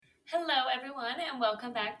Hello, everyone, and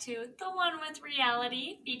welcome back to The One with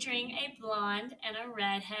Reality, featuring a blonde and a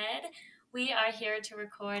redhead. We are here to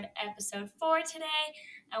record episode 4 today,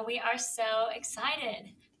 and we are so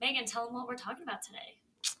excited. Megan, tell them what we're talking about today.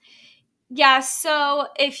 Yeah, so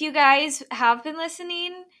if you guys have been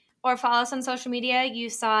listening or follow us on social media, you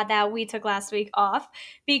saw that we took last week off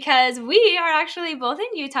because we are actually both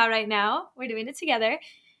in Utah right now. We're doing it together.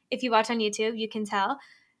 If you watch on YouTube, you can tell.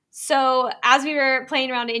 So as we were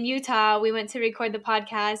playing around in Utah, we went to record the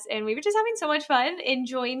podcast and we were just having so much fun,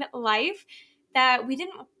 enjoying life, that we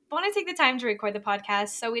didn't want to take the time to record the podcast.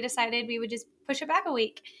 So we decided we would just push it back a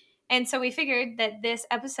week. And so we figured that this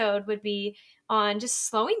episode would be on just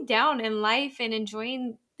slowing down in life and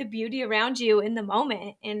enjoying the beauty around you in the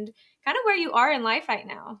moment and kind of where you are in life right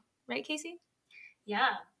now. Right, Casey?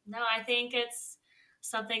 Yeah, no, I think it's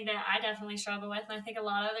something that I definitely struggle with, and I think a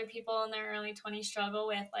lot of other people in their early 20s struggle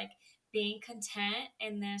with, like, being content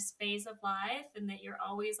in this phase of life, and that you're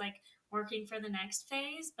always, like, working for the next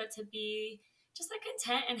phase, but to be just, like,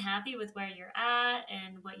 content and happy with where you're at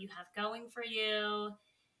and what you have going for you.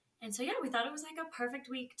 And so, yeah, we thought it was, like, a perfect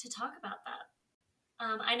week to talk about that.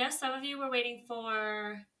 I know some of you were waiting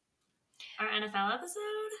for our NFL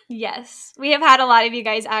episode. Yes. We have had a lot of you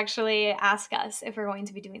guys actually ask us if we're going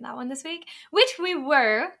to be doing that one this week, which we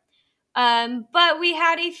were. But we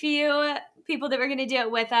had a few people that were going to do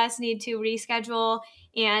it with us need to reschedule,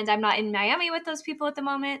 and I'm not in Miami with those people at the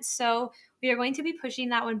moment. So we are going to be pushing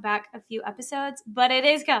that one back a few episodes, but it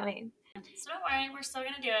is coming. So don't worry, we're still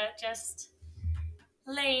going to do it, just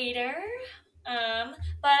later.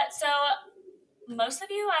 But so most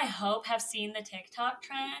of you, I hope, have seen the TikTok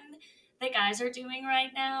trend that guys are doing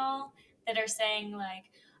right now that are saying,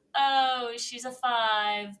 like, oh, she's a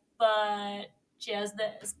 5, but she has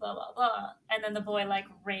this, blah, blah, blah. And then the boy, like,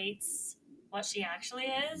 rates what she actually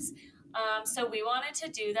is. So we wanted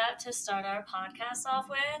to do that to start our podcast off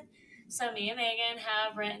with. So me and Megan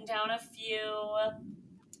have written down a few.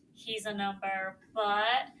 He's a number,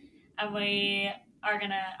 but, and we are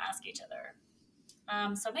going to ask each other.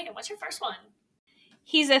 So Megan, what's your first one?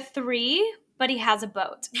 He's a 3, but he has a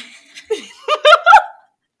boat. I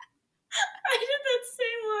did that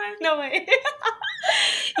same one. No way.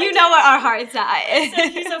 You know what our heart's at. I said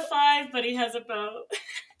he's a 5, but he has a boat.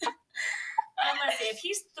 Let's see. If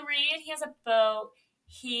he's 3 and he has a boat,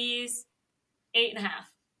 he's 8.5.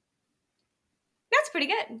 That's pretty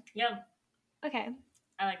good. Yeah. Okay.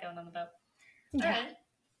 I like going on the boat. Yeah.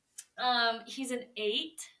 All right. He's an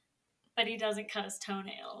 8, but he doesn't cut his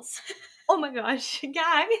toenails. Oh my gosh.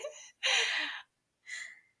 Gag.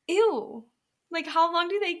 Ew. Like, how long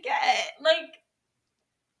do they get? Like,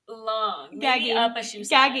 long. Maybe Gagging. up a shoe size.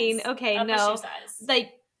 Gagging. Okay, up no. a shoe size.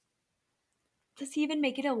 Like, does he even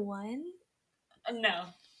make it a 1? No.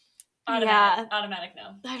 Yeah. Automatic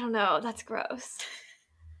no. I don't know. That's gross.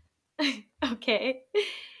 Okay.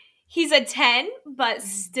 He's a 10, but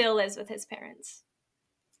still lives with his parents.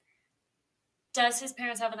 Does his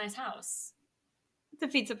parents have a nice house?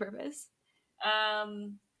 Defeats the purpose.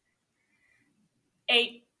 8.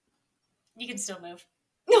 You can still move.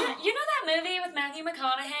 You know that movie with Matthew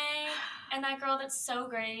McConaughey and that girl that's so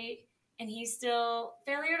great, and he's still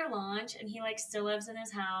failure to launch, and he, like, still lives in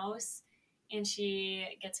his house, and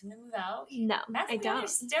she gets him to move out. No, Matthew I don't.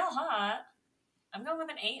 McConaughey's still hot. I'm going with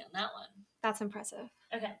an 8 on that one. That's impressive.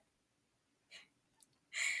 Okay.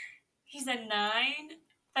 He's a 9,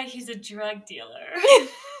 but he's a drug dealer.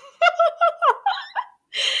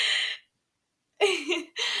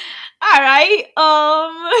 All right.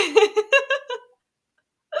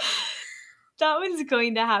 That one's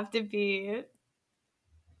going to have to be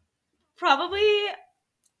probably.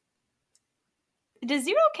 Does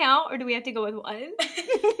 0 count, or do we have to go with 1? 0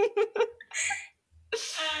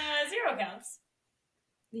 counts.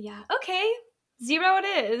 Yeah. Okay. 0 it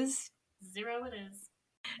is. 0 it is.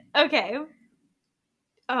 Okay.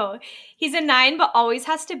 Oh, he's a 9, but always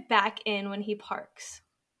has to back in when he parks.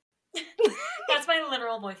 That's my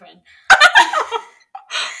literal boyfriend.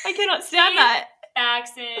 I cannot stand that.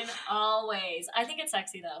 Backs in always. I think it's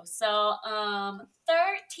sexy though. So,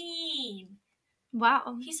 13.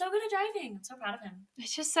 Wow. He's so good at driving. I'm so proud of him.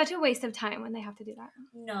 It's just such a waste of time when they have to do that.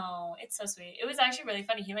 No, it's so sweet. It was actually really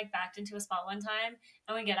funny. He, like, backed into a spot one time,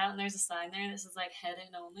 and we get out and there's a sign there. This is, like, head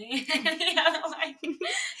in only. Yeah, like,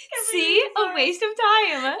 see, a waste of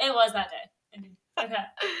time. It was that day. Okay.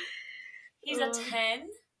 He's a 10,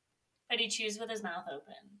 but he chews with his mouth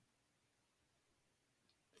open.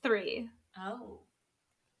 3. Oh.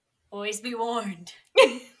 Boys be warned.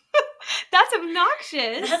 That's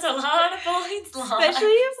obnoxious. That's a lot of points lost. Especially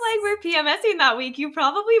if, like, we're PMSing that week, you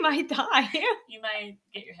probably might die. You might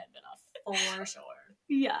get your head bit off, for sure.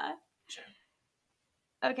 Yeah. Sure.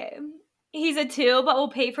 Okay. He's a 2, but will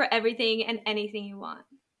pay for everything and anything you want.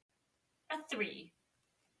 A 3.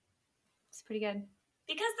 It's pretty good.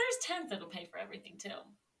 Because there's 10s that'll pay for everything too.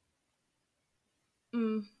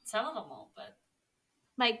 Mm. Some of them won't, but.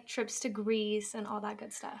 Like trips to Greece and all that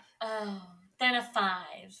good stuff. Oh, then a 5.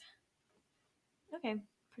 Okay,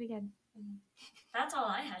 pretty good. That's all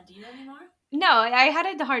I had. Do you have any more? No, I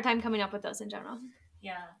had a hard time coming up with those in general.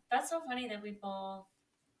 Yeah, that's so funny that we both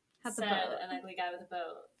Had the said boat. an ugly guy with a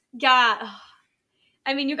boat. Yeah.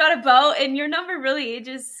 I mean, you got a boat and your number really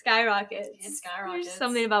just skyrockets. It skyrockets. There's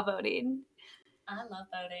something about boating. I love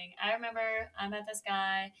boating. I remember I met this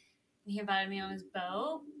guy and he invited me on his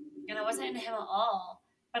boat and I wasn't into him at all.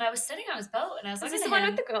 But I was sitting on his boat and I was Is looking this at the one him.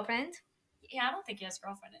 with the girlfriend? Yeah, I don't think he has a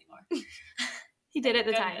girlfriend anymore. He did at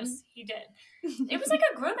the Goodness, time. he did. It was like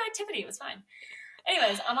a group activity. It was fine.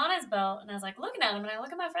 Anyways, I'm on his boat and I was like looking at him and I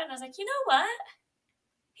look at my friend and I was like, you know what?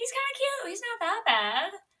 He's kind of cute. He's not that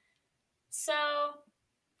bad. So,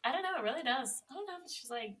 I don't know. It really does. I don't know if it's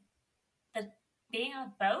just like the being on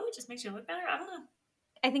a boat just makes you look better. I don't know.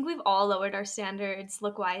 I think we've all lowered our standards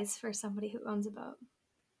look-wise for somebody who owns a boat.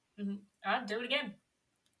 Mm-hmm. I'd do it again.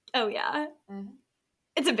 Oh, yeah. Mm-hmm.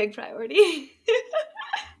 It's a big priority.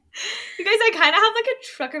 You guys, I kind of have like a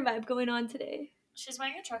trucker vibe going on today. She's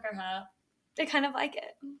wearing a trucker hat. I kind of like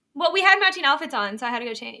it. Well, we had matching outfits on, so I had to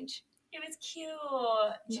go change. It was cute.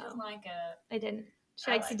 She No. doesn't like it. I didn't.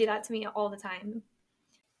 She I likes to liked do it. that to me all the time.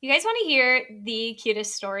 You guys want to hear the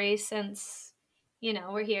cutest story since,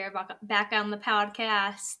 we're here back on the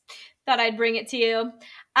podcast? Thought I'd bring it to you.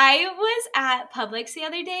 I was at Publix the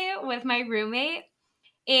other day with my roommate,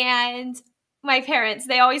 and my parents,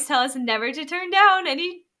 they always tell us never to turn down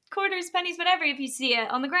any quarters, pennies, whatever, if you see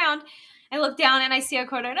it on the ground. I look down and I see a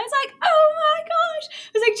quarter and I was like, oh my gosh.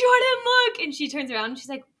 I was like, Jordan, look. And she turns around and she's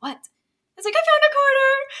like, what? I was like, I found a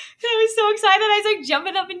quarter. And I was so excited. I was like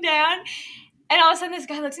jumping up and down. And all of a sudden this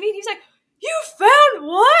guy looks at me and he's like, you found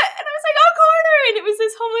what? And I was like, a quarter. And it was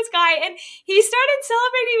this homeless guy. And he started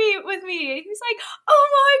celebrating with me. He was like, oh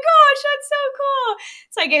my gosh, that's so cool.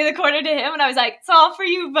 So I gave the quarter to him and I was like, it's all for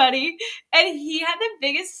you, buddy. And he had the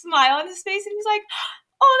biggest smile on his face and he was like,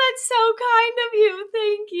 oh, that's so kind of you.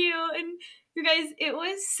 Thank you. And you guys, it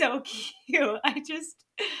was so cute.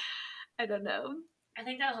 I don't know. I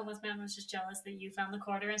think that homeless man was just jealous that you found the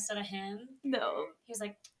quarter instead of him. No. He was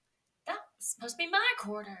like, that was supposed to be my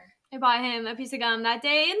quarter. I bought him a piece of gum that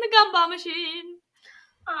day in the gumball machine.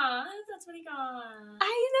 Aw, that's what he got.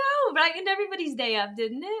 I know. Brightened everybody's day up,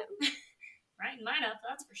 didn't it? Brightened mine up,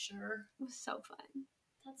 that's for sure. It was so fun.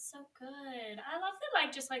 That's so good. I love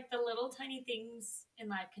that, just the little tiny things in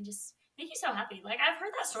life can just make you so happy. Like, I've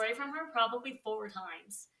heard that story from her probably 4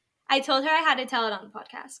 times. I told her I had to tell it on the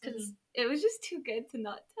podcast because it was just too good to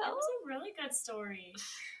not tell. It was a really good story.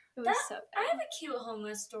 It was so good. I have a cute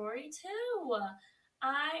homeless story, too.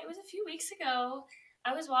 It was a few weeks ago.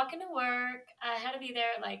 I was walking to work. I had to be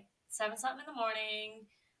there at 7-something in the morning.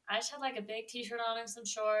 I just had a big t-shirt on and some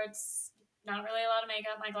shorts. Not really a lot of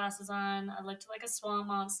makeup, my glasses on. I looked like a swamp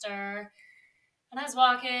monster. And I was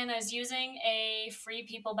walking. I was using a Free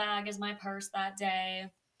People bag as my purse that day. And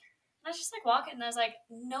I was just walking and I was like,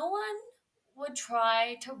 no one would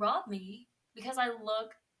try to rob me because I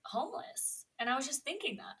look homeless. And I was just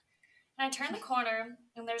thinking that. And I turned the corner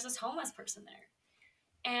and there's this homeless person there.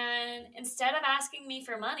 And instead of asking me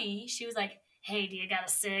for money, she was like, hey, do you got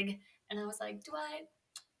a cig? And I was like,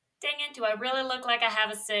 dang it, do I really look like I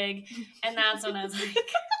have a cig? And that's when I was like,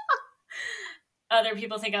 other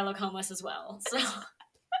people think I look homeless as well. So it's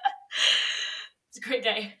a great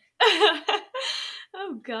day.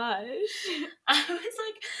 Oh gosh. I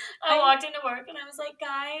walked into work and I was like,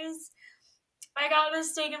 guys, I got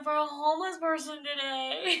mistaken for a homeless person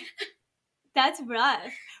today. That's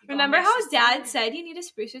rough. Remember how Dad said you need to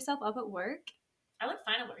spruce yourself up at work? I look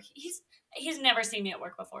fine at work. He's never seen me at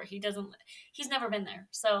work before. He's never been there,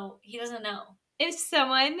 so he doesn't know. If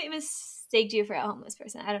someone mistaked you for a homeless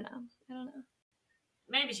person, I don't know.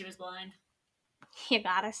 Maybe she was blind. You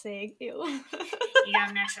got a cig. Ew. You got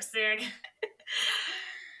an extra cig.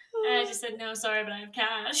 And I just said, no, sorry, but I have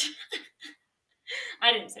cash.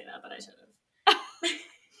 I didn't say that, but I should have. You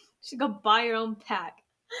should go buy your own pack.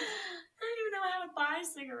 I don't even know how to buy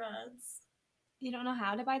cigarettes. You don't know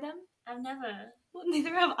how to buy them? I've never. Well,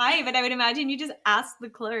 neither have I, but I would imagine you just ask the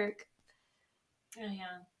clerk. Oh,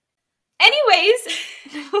 yeah. Anyways,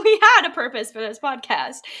 we had a purpose for this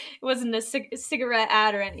podcast. It wasn't a cigarette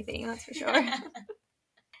ad or anything, that's for sure. Do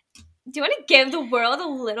you want to give the world a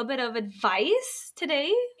little bit of advice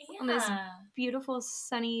today on this beautiful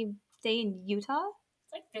sunny day in Utah?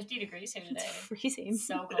 It's 50 degrees here today. It's freezing. It's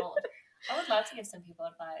so cold. I would love to give some people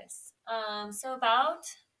advice. So about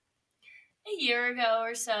a year ago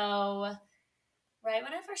or so, right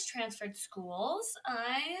when I first transferred schools,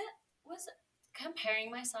 I was comparing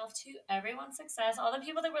myself to everyone's success, all the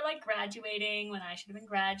people that were like graduating when I should have been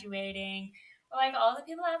graduating, or like all the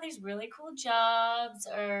people that have these really cool jobs,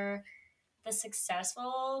 or the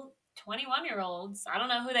successful 21-year-olds. I don't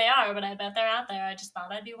know who they are, but I bet they're out there. I just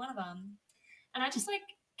thought I'd be one of them. And I just like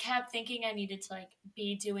kept thinking I needed to like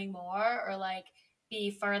be doing more or like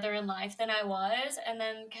be further in life than I was, and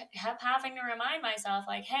then kept having to remind myself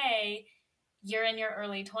like, hey, you're in your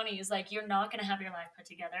early 20s, like you're not going to have your life put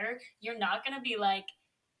together, you're not going to be like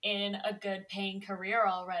in a good paying career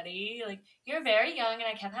already, like you're very young. And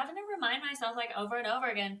I kept having to remind myself like over and over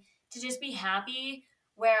again to just be happy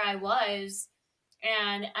where I was.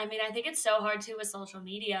 And I mean, I think it's so hard too with social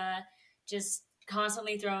media, just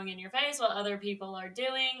constantly throwing in your face what other people are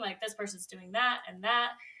doing, like this person's doing that and that.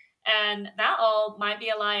 And that all might be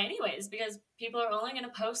a lie, anyways, because people are only going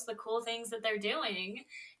to post the cool things that they're doing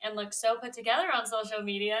and look so put together on social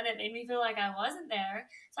media. And it made me feel like I wasn't there.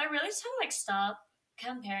 So I really just had to like stop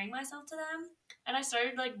comparing myself to them. And I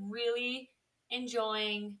started like really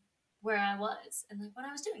enjoying where I was and like what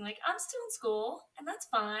I was doing. Like I'm still in school and that's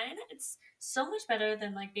fine. It's so much better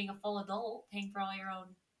than like being a full adult paying for all your own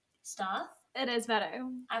stuff. It is better.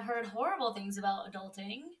 I've heard horrible things about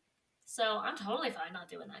adulting. So I'm totally fine not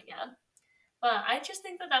doing that yet. But I just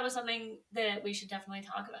think that that was something that we should definitely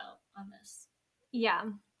talk about on this. Yeah,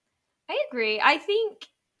 I agree. I think,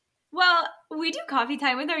 well, we do coffee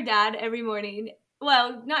time with our dad every morning.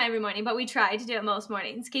 Well, not every morning, but we try to do it most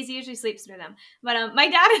mornings. Casey usually sleeps through them. But my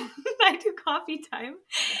dad and I do coffee time.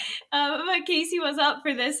 Yeah. But Casey was up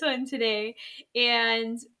for this one today.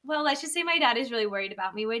 And, well, let's just say my dad is really worried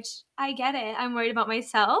about me, which I get it. I'm worried about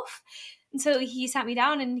myself. And so he sat me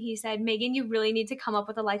down and he said, Megan, you really need to come up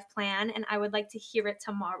with a life plan, and I would like to hear it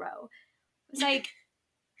tomorrow. I was like,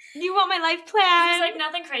 you want my life He was plan? like,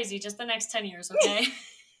 nothing crazy, just the next 10 years, okay?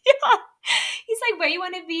 Yeah. He's like, where you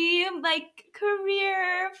want to be? Like,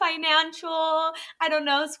 career, financial, I don't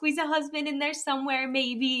know, squeeze a husband in there somewhere,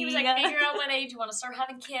 He was maybe. like, figure out what age you want to start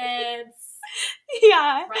having kids.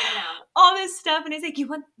 Yeah. Write it out. All this stuff. And he's like,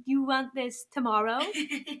 you want this tomorrow?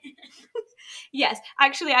 Yes.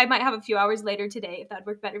 Actually, I might have a few hours later today if that'd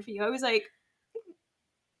work better for you. I was like,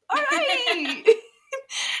 all right. And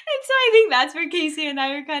so I think that's where Casey and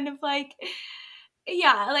I are kind of like,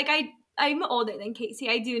 yeah, like I'm older than Casey.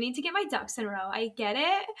 I do need to get my ducks in a row. I get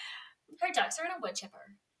it. Her ducks are in a wood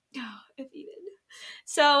chipper. Oh, if even.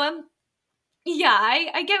 So yeah,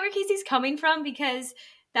 I get where Casey's coming from, because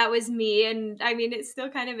that was me, and I mean it still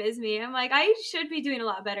kind of is me. I'm like, I should be doing a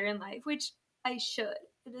lot better in life, which I should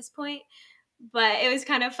at this point. But it was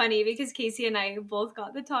kind of funny because Casey and I both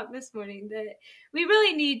got the talk this morning that we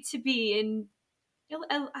really need to be in,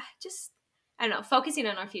 just, I don't know, focusing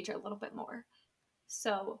on our future a little bit more.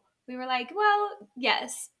 So we were like, well,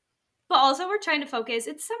 yes, but also we're trying to focus.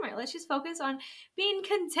 It's summer. Let's just focus on being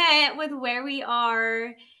content with where we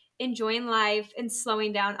are, enjoying life, and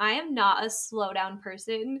slowing down. I am not a slow down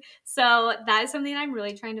person. So that is something I'm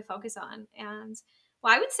really trying to focus on. And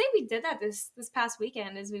well, I would say we did that this past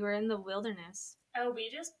weekend as we were in the wilderness. Oh, we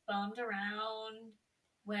just bummed around,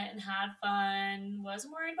 went and had fun,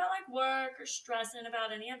 wasn't worried about like work or stressing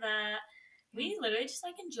about any of that. We literally just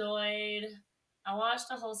like enjoyed. I watched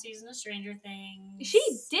a whole season of Stranger She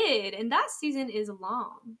Things. did, and that season is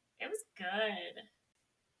long. It was good.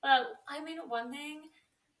 But I mean, one thing,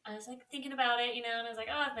 I was like thinking about it, and I was like,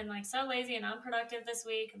 oh, I've been like so lazy and unproductive this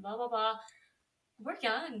week, and blah, blah, blah. We're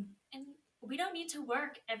young and we don't need to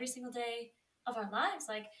work every single day of our lives.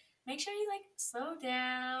 Like, make sure you like slow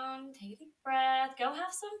down, take a deep breath, go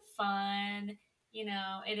have some fun.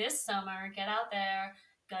 It is summer. Get out there,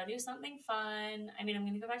 go do something fun. I mean, I'm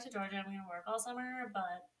gonna go back to Georgia. I'm gonna work all summer,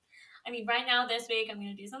 but I mean, right now this week, I'm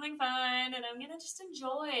gonna do something fun and I'm gonna just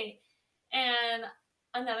enjoy. And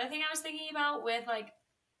another thing I was thinking about with like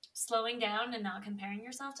slowing down and not comparing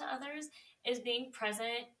yourself to others is being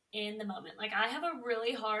present in the moment. Like I have a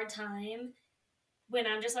really hard time when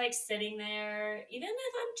I'm just like sitting there, even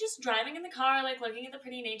if I'm just driving in the car, like looking at the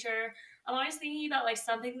pretty nature, I'm always thinking about like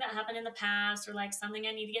something that happened in the past or like something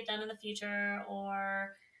I need to get done in the future or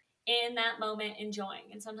in that moment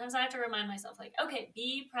enjoying. And sometimes I have to remind myself, like, okay,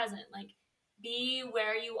 be present, like be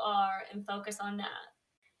where you are and focus on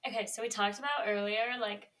that. Okay, so we talked about earlier,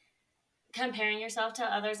 like comparing yourself to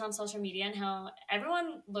others on social media and how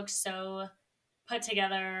everyone looks so put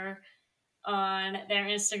together on their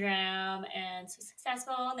Instagram and so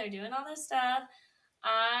successful and they're doing all this stuff.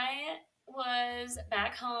 I was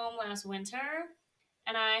back home last winter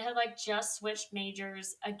and I had like just switched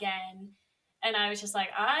majors again, and I was just like,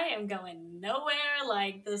 I am going nowhere.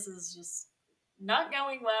 Like this is just not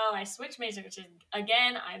going well. I switched majors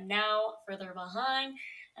again. I'm now further behind,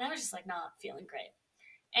 and I was just like not feeling great.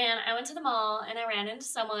 And I went to the mall and I ran into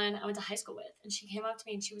someone I went to high school with, and she came up to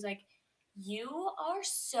me and she was like, "You are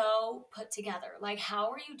so put together. Like, how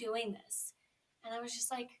are you doing this?" And I was just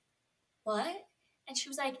like, "What?" And she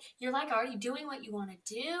was like, "You're like already doing what you want to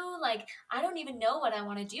do. Like, I don't even know what I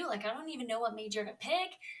want to do. Like, I don't even know what major to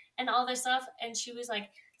pick and all this stuff." And she was like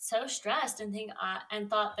so stressed and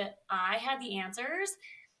thought that I had the answers.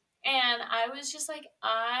 And I was just like,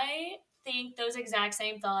 I think those exact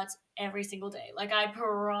same thoughts every single day. Like, I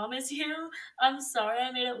promise you, I'm sorry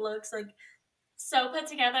I made it look like so put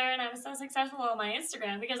together and I'm so successful on my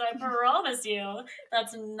Instagram, because I promise you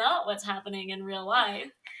that's not what's happening in real life.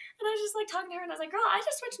 And I was just like talking to her and I was like, girl, I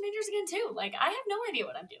just switched majors again too. Like, I have no idea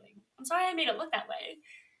what I'm doing. I'm sorry I made it look that way.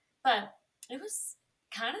 But it was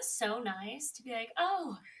kind of so nice to be like,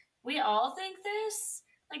 oh, we all think this.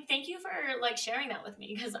 Like, thank you for like sharing that with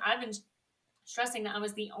me, because I've been stressing that I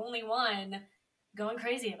was the only one going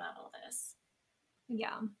crazy about all this.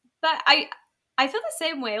 Yeah. But I feel the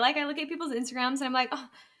same way. Like I look at people's Instagrams and I'm like, "Oh,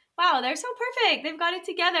 wow, they're so perfect. They've got it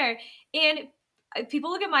together." And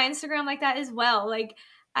people look at my Instagram like that as well. Like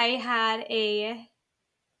I had an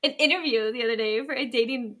interview the other day for a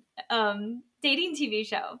dating TV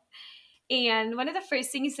show. And one of the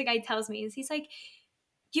first things the guy tells me is he's like,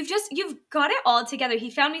 you've got it all together. He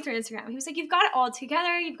found me through Instagram. He was like, you've got it all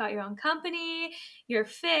together. You've got your own company. You're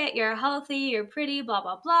fit. You're healthy. You're pretty. Blah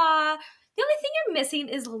blah blah. The only thing you're missing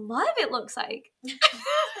is love. It looks like. I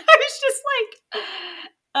was just like,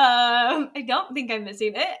 I don't think I'm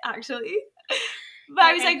missing it actually. But You're I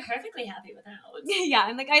like, was I'm like, perfectly happy without. yeah,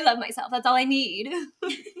 I'm like, I love myself. That's all I need. As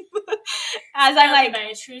I'm Spoken like, by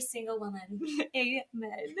a true single woman.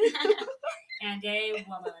 amen. And a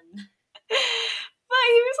woman. But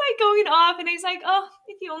he was like going off, and he's like, "Oh,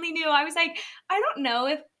 if you only knew." I was like, "I don't know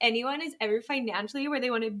if anyone is ever financially where they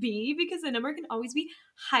want to be, because the number can always be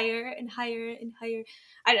higher and higher and higher."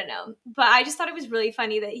 I don't know, but I just thought it was really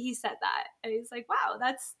funny that he said that. And he's like, "Wow,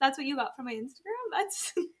 that's what you got from my Instagram.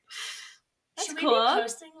 That's that's Should we be cool."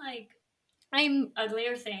 posting like I'm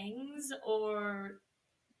uglier things or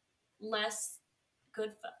less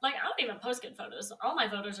good? Like, I don't even post good photos. All my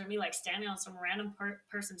photos are me like standing on some random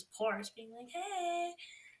person's porch, being like, "Hey."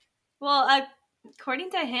 well, according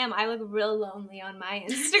to him, I look real lonely on my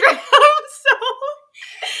Instagram, so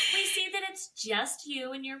We see that it's just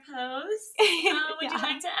you in your posts. Would you yeah.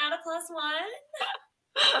 like to add a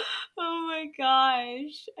 +1? Oh my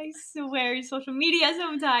gosh. I swear social media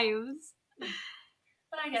sometimes.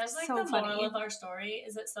 But I guess It's like so the moral funny. of our story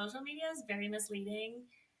is that social media is very misleading.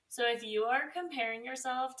 So if you are comparing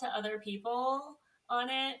yourself to other people on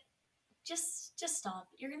it, just stop.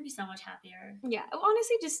 You're gonna be so much happier. Yeah.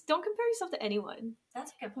 Honestly, just don't compare yourself to anyone.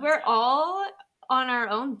 That's a good point We're too. all on our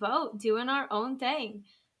own boat, doing our own thing.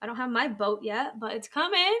 I don't have my boat yet, but it's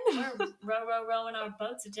coming. We're rowing our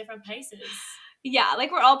boats at different paces. Yeah,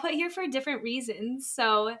 like we're all put here for different reasons.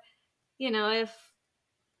 So, if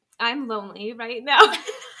I'm lonely right now,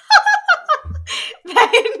 then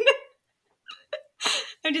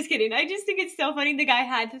I'm just kidding. I just think it's so funny the guy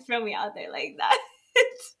had to throw me out there like that.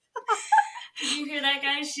 Did you hear that,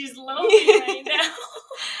 guys? She's lonely right now.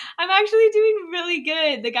 I'm actually doing really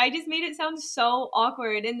good. The guy just made it sound so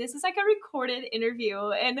awkward. And this is like a recorded interview.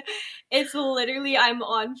 And it's literally, I'm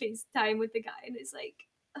on FaceTime with the guy. And it's like,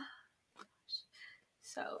 oh,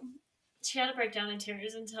 so. She had to break down in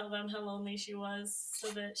tears and tell them how lonely she was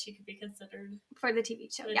so that she could be considered For the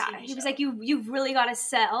TV show. for the Yeah. TV He was show. like, you've really got to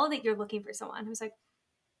sell that you're looking for someone. I was like,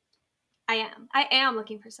 I am. I am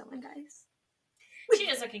looking for someone, guys. She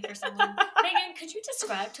is looking for someone. Megan, could you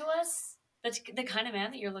describe to us the kind of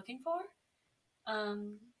man that you're looking for?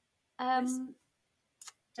 Um, Does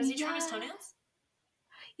he trim his yeah. toenails?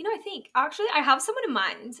 I think actually I have someone in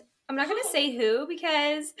mind. I'm not gonna say who,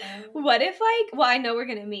 because Oh, what if, like, well, I know we're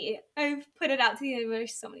gonna meet. I've put it out to the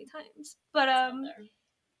universe so many times, but it's out there.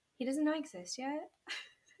 he doesn't know I exist yet.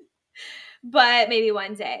 But maybe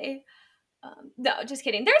one day. No, just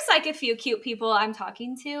kidding. There's like a few cute people I'm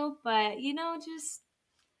talking to, but just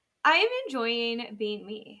I am enjoying being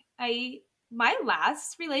me. My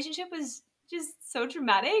last relationship was just so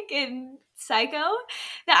traumatic and psycho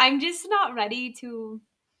that I'm just not ready to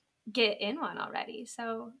get in one already.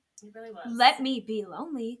 So It really was. let me be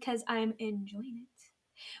lonely because I'm enjoying it.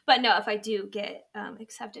 But no, if I do get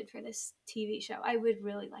accepted for this TV show, I would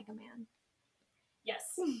really like a man. Yes.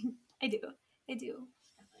 I do. I do.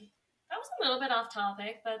 Definitely. That was a little bit off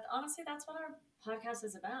topic, but honestly, that's what our podcast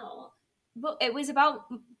is about. Well, it was about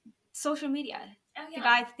social media. Oh The yeah.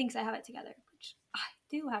 guy thinks I have it together, which I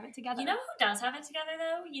do have it together. You know who does have it together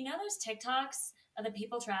though? You know those TikToks of the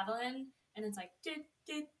people traveling, and it's like, and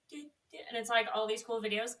it's like all these cool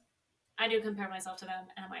videos. I do compare myself to them,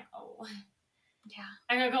 and I'm like, oh, Yeah.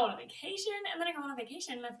 I'm gonna go on a vacation, and then I go on a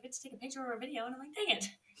vacation, and I forget to take a picture or a video, and I'm like, dang it,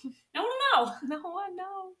 no one will know. No one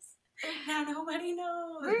knows. Now nobody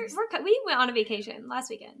knows. We went on a vacation last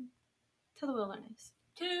weekend to the wilderness.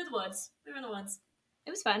 To the woods. We were in the woods. It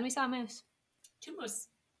was fun. We saw a moose. 2 moose.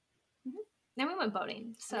 Then we went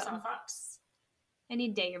boating. So We saw a fox. any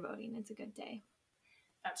day you're boating, it's a good day.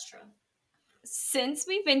 That's true. Since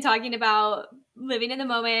we've been talking about living in the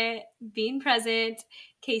moment, being present,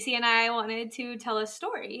 Casey and I wanted to tell a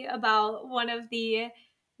story about one of the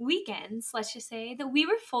weekends, let's just say, that we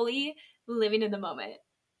were fully living in the moment.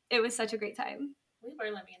 It was such a great time. We were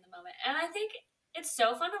living in the moment. And I think it's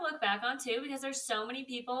so fun to look back on too, because there's so many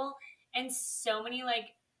people and so many like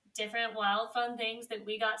different wild fun things that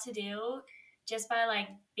we got to do just by like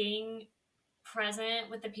being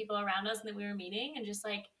present with the people around us and that we were meeting, and just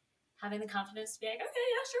like having the confidence to be like, okay,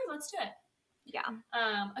 yeah, sure, let's do it.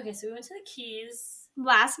 Yeah. Okay, so we went to the Keys.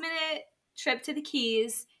 Last minute trip to the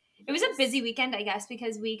Keys. It was a busy weekend, I guess,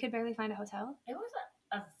 because we could barely find a hotel. It was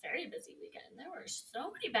a very busy weekend. There were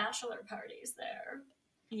so many bachelor parties there.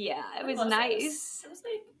 Yeah, it When was nice. this? It was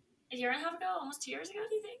like a year and a half ago, almost 2 years ago,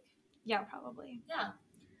 do you think? Yeah, probably. Yeah.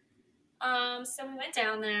 So we went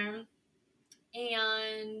down there,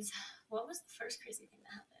 and what was the first crazy thing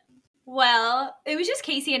that happened? Well, it was just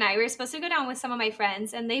Casey and I. We were supposed to go down with some of my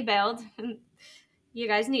friends, and they bailed. You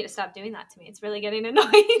guys need to stop doing that to me. It's really getting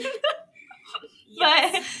annoying.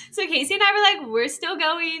 Yes. But so Casey and I were like, we're still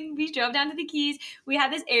going. We drove down to the Keys. We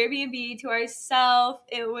had this Airbnb to ourselves.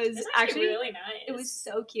 It was It's actually really nice. It was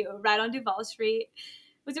so cute, right on Duval Street.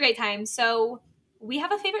 It was a great time. So we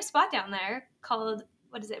have a favorite spot down there called,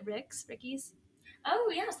 what is it, Ricky's?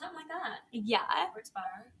 Oh yeah, something like that. Yeah. Rick's Bar.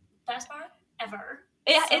 Best bar ever.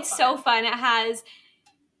 It's so fun. It has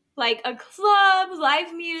like a club,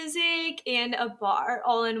 live music, and a bar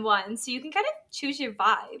all in one. So you can kind of choose your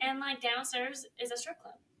vibe. And like downstairs is a strip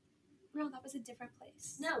club. No, that was a different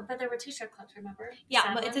place. No, but there were 2 strip clubs, remember? Yeah,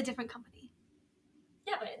 Sad but it's one? a different company.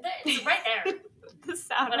 Yeah, but it's right there. The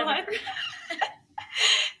sad Whatever. one.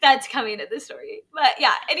 That's coming to the story. But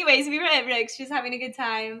yeah, anyways, we were at Rick's, just having a good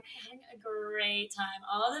time. Having a great time.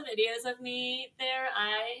 All the videos of me there,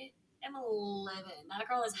 I am living. That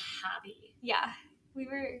girl is happy. Yeah, we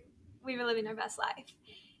were living our best life.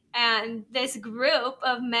 And this group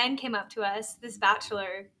of men came up to us, this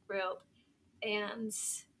bachelor group, and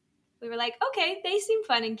we were like, okay, they seem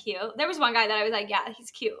fun and cute. There was one guy that I was like, yeah, he's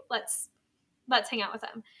cute. Let's hang out with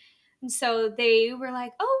him. And so they were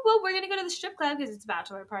like, oh, well, we're going to go to the strip club because it's a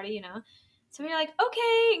bachelor party, you know. So we were like,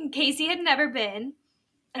 okay. And Casey had never been.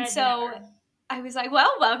 And so I was like,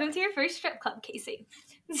 well, welcome to your first strip club, Casey.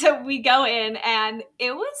 So we go in, and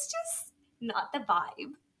it was just not the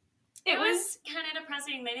vibe. It was kind of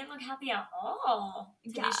depressing. They didn't look happy at all to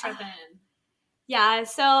be stripping. Yeah,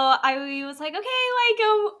 so I was like, okay,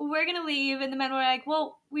 like, we're going to leave. And the men were like,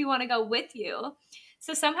 well, we want to go with you.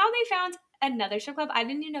 So somehow they found another strip club. I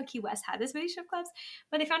didn't even know Key West had this many strip clubs,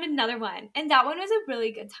 but they found another one. And that one was a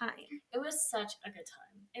really good time. It was such a good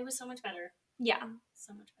time. It was so much better. Yeah.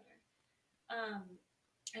 So much better.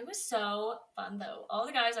 It was so fun, though. All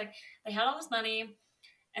the guys, like, they had all this money,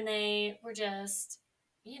 and they were just,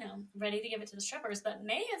 ready to give it to the strippers. But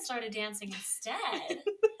Megan started dancing instead.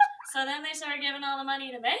 So then they started giving all the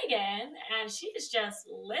money to Megan, and she's just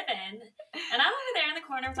living. And I'm over there in the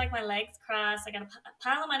corner with like my legs crossed. I got a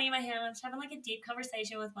pile of money in my hand. I'm just having like a deep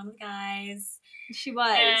conversation with one of the guys. She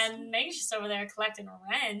was. And Megan's just over there collecting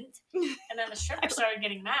rent. And then the strippers started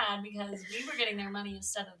getting mad because we were getting their money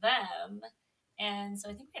instead of them. And so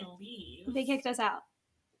I think we had to leave. They kicked us out.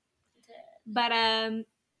 They did. But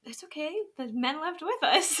it's okay. The men left with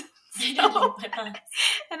us. They did leave with us.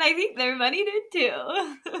 And I think their money did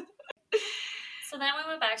too. So then we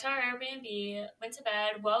went back to our Airbnb, went to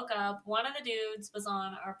bed, woke up. One of the dudes was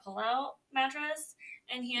on our pull-out mattress,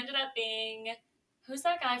 and he ended up being, who's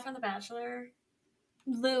that guy from The Bachelor?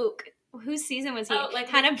 Luke. Whose season was he? Oh, like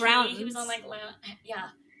Hannah Brown. He was on like, yeah.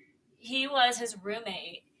 He was his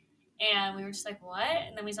roommate, and we were just like, what?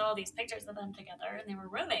 And then we saw all these pictures of them together, and they were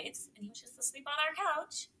roommates, and he was just asleep on our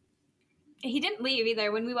couch. He didn't leave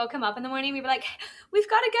either. When we woke him up in the morning, we were like, we've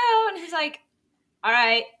got to go. And he's like, all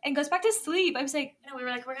right, and goes back to sleep. I was like, we were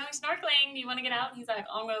like, we're going snorkeling. Do you want to get out? And he's like,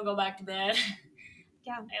 I'm going to go back to bed.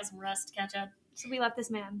 Yeah. I got some rest to catch up. So we left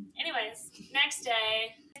this man. Anyways, next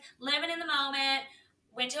day, living in the moment,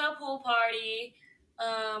 went to a pool party.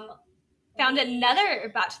 found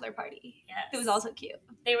another bachelor party. Yes. That was also cute.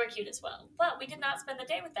 They were cute as well. But we did not spend the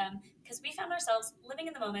day with them because we found ourselves living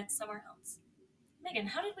in the moment somewhere else. Megan,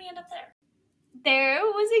 how did we end up there? There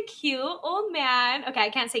was a cute old man. Okay, I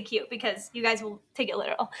can't say cute because you guys will take it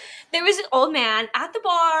literal. There was an old man at the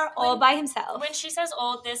bar all by himself. When she says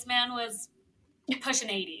old, this man was pushing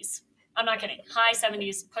 80s. I'm not kidding. High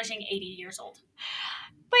 70s, pushing 80 years old.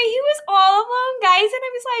 But he was all alone, guys, and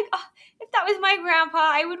I was like, oh, if that was my grandpa,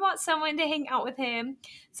 I would want someone to hang out with him.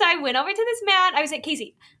 So I went over to this man. I was like,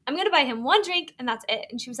 Casey, I'm going to buy him one drink, and that's it.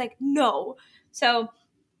 And she was like, no. So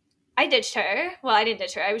I ditched her. Well, I didn't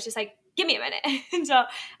ditch her. I was just like, give me a minute. And so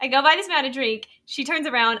I go buy this man a drink. She turns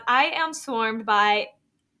around. I am swarmed by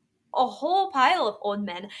a whole pile of old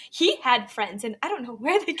men. He had friends, and I don't know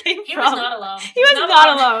where they came from. He was not alone. He was not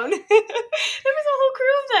alone. There was a whole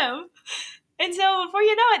crew of them. And so before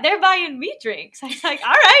you know it, they're buying me drinks. I was like, all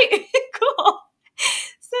right, cool.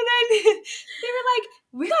 So then they were like,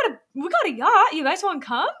 we got a yacht. You guys want to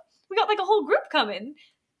come? We got like a whole group coming.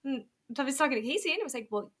 And so I was talking to Casey, and it was like,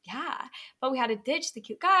 well, yeah. But we had to ditch the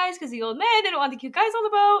cute guys because the old men didn't want the cute guys on the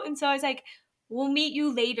boat. And so I was like, we'll meet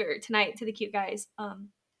you later tonight to the cute guys.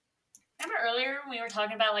 Remember earlier when we were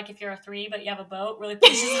talking about like if you're a 3 but you have a boat, really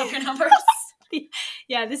pushes up your numbers?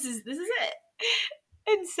 Yeah, this is it.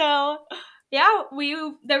 And so yeah,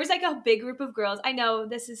 there was like a big group of girls. I know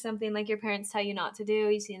this is something like your parents tell you not to do,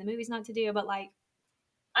 you see in the movies not to do, but like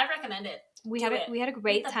I recommend it. We had a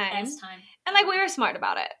great time. Best time. And like we were smart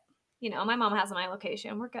about it. You know, my mom has my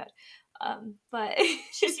location. We're good. But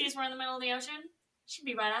she sees we're in the middle of the ocean. She'd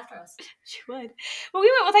be right after us. She would. But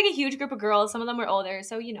we went with like a huge group of girls. Some of them were older,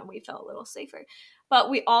 so you know we felt a little safer. But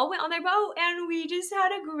we all went on their boat and we just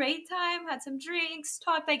had a great time. Had some drinks,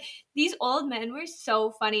 talked. Like these old men were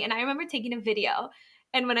so funny, and I remember taking a video.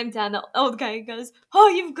 And when I'm done, the old guy goes, "Oh,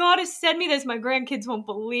 you've got to send me this. My grandkids won't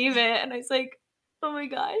believe it." And I was like, "Oh my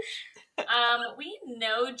gosh." We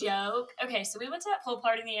no joke. Okay, so we went to that pool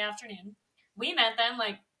party in the afternoon. We met them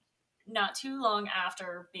like not too long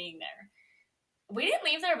after being there. We didn't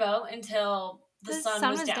leave their boat until the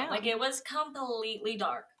sun was down. Like it was completely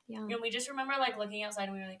dark. Yeah. And we just remember like looking outside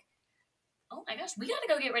and we were like, oh my gosh, we gotta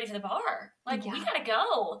go get ready for the bar. Like we gotta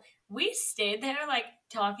go. We stayed there like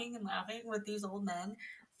talking and laughing with these old men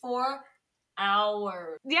for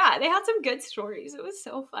hours. Yeah, they had some good stories. It was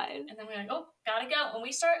so fun. And then we're like, oh, gotta go. And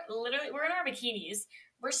we start literally, we're in our bikinis.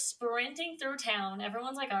 We're sprinting through town.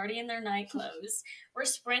 Everyone's like already in their night clothes. We're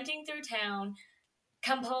sprinting through town,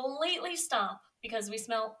 completely stop because we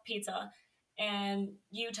smell pizza. And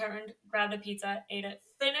you turned, grabbed a pizza, ate it,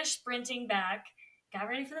 finished sprinting back, got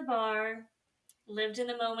ready for the bar, lived in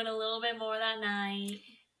the moment a little bit more that night.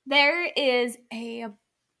 There is a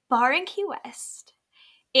bar in Key West.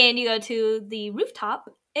 And you go to the rooftop,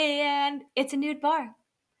 and it's a nude bar.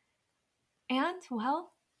 And,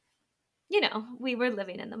 well, you know, we were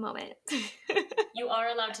living in the moment. You are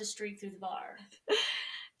allowed to streak through the bar.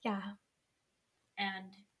 Yeah. And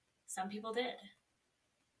some people did.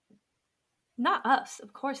 Not us.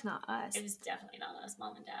 Of course not us. It was definitely not us,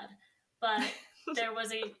 Mom and Dad. But there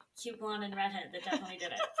was a cute blonde and redhead that definitely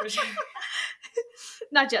did it, for sure.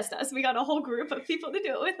 Not just us. We got a whole group of people to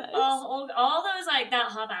do it with us. All those, like, that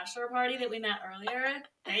hot bachelor party that we met earlier,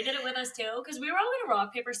 they did it with us, too. Because we were all going to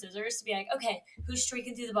rock, paper, scissors to be like, okay, who's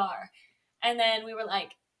streaking through the bar? And then we were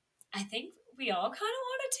like, I think we all kind of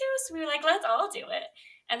wanted to. So we were like, let's all do it.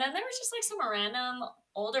 And then there was just, like, some random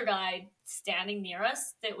older guy standing near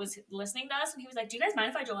us that was listening to us. And he was like, do you guys mind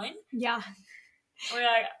if I join? Yeah. And we're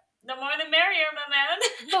like, the more the merrier, my man.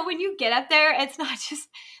 But when you get up there, it's not just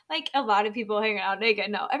like a lot of people hanging out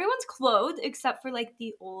naked. No, everyone's clothed except for like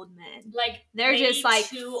the old men. Like they're just like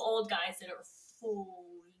 2 old guys that are fully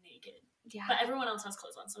naked. Yeah. But everyone else has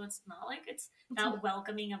clothes on, so it's not like it's not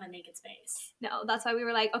welcoming of a naked space. No, that's why we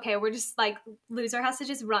were like, okay, we're just like loser has to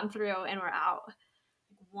just run through and we're out.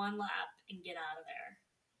 Like one lap and get out of there.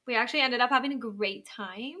 We actually ended up having a great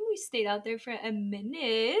time. We stayed out there for a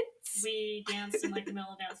minute. We danced in like the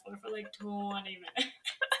middle of the dance floor for like 20 minutes.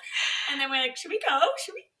 And then we're like, should we go?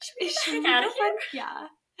 Should we get out of here? Yeah.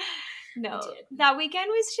 No. That weekend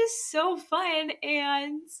was just so fun,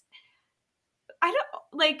 and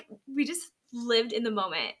we just lived in the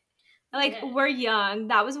moment. Like, we're young.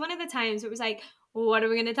 That was one of the times it was like, what are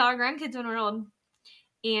we gonna tell our grandkids when we're old?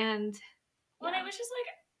 And well, it was just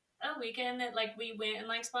like a weekend that like we went and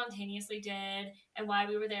like spontaneously did, and while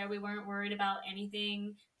we were there we weren't worried about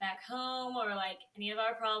anything back home or like any of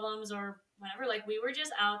our problems or whatever. Like we were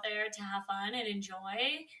just out there to have fun and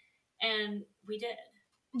enjoy, and we did.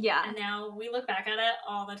 Yeah. And now we look back at it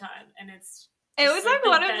all the time, and it was like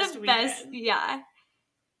one of the best. Yeah,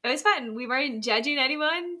 it was fun. We weren't judging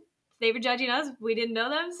anyone They were judging us. We didn't know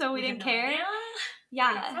them, so we had didn't no care. idea. Yeah.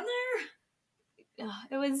 We're not from there.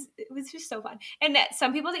 It was just so fun. And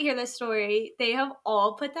some people that hear this story, they have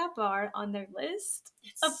all put that bar on their list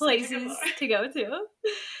of places to go to.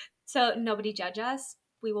 So nobody judge us.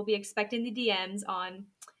 We will be expecting the DMs on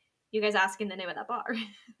you guys asking the name of that bar.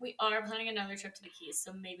 We are planning another trip to the Keys,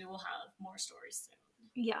 so maybe we'll have more stories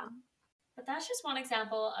soon. Yeah. But that's just one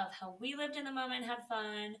example of how we lived in the moment, had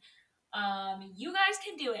fun. You guys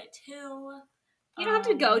can do it too. You don't have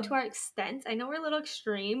to go to our extent. I know we're a little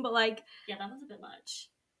extreme, but like, yeah, that was a bit much.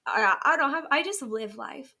 I don't have. I just live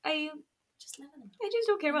life. Just live in the moment. I just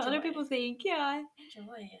don't care what other people think. Yeah.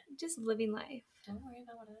 Enjoy. Just living life. Don't worry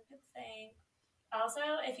about what other people think. Also,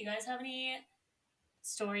 if you guys have any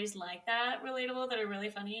stories like that, relatable, that are really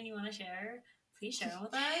funny and you want to share, please share them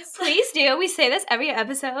with us. Please do. We say this every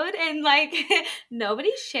episode, and like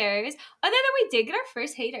nobody shares. Other than we did get our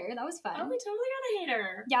first hater. That was fun. Oh, we totally got a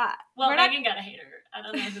hater. Yeah. Well, Megan got a hater. I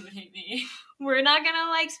don't know who would hate me. We're not gonna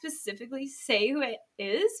like specifically say who it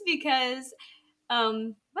is because,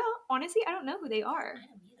 well, honestly, I don't know who they are. I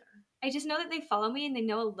don't either. I just know that they follow me and they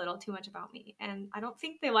know a little too much about me, and I don't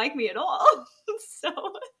think they like me at all. So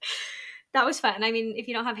that was fun. I mean, if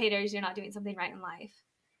you don't have haters, you're not doing something right in life.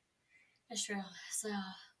 That's true. So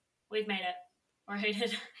we've made it. We're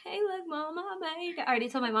hated. Hey, look, Mom, I made it. I already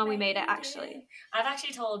told my mom we made it, actually. I've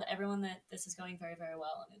actually told everyone that this is going very, very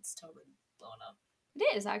well, and it's totally blowing up.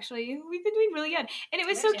 It is, actually. We've been doing really good. And it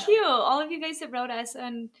was so cute. All of you guys that wrote us,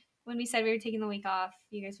 and when we said we were taking the week off,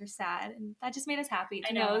 you guys were sad. And that just made us happy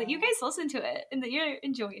to know that you guys listen to it and that you're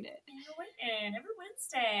enjoying it. And you're waiting every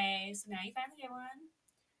Wednesday. So now you finally get one.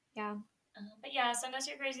 Yeah. But yeah, send us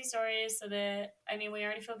your crazy stories so that, I mean, we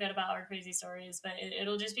already feel good about our crazy stories, but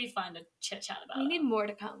it'll just be fun to chit chat about We need more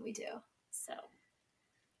to come. We do. So,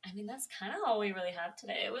 I mean, that's kind of all we really have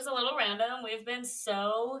today. It was a little random. We've been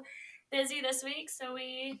so busy this week, so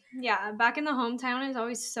yeah, back in the hometown is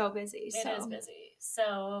always so busy. It is busy.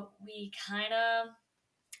 So we kind of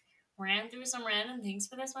ran through some random things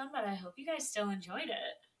for this one, but I hope you guys still enjoyed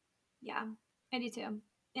it. Yeah, I do too.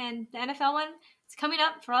 And the NFL one, it's coming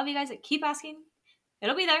up for all of you guys that keep asking.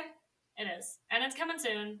 It'll be there. It is. And it's coming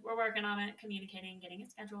soon. We're working on it, communicating, getting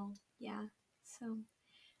it scheduled. Yeah. So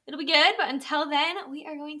it'll be good. But until then, we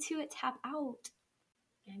are going to tap out.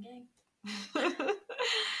 Gang, gang.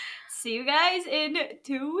 See you guys in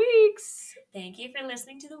 2 weeks. Thank you for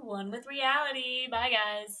listening to The One with Reality. Bye,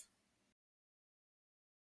 guys.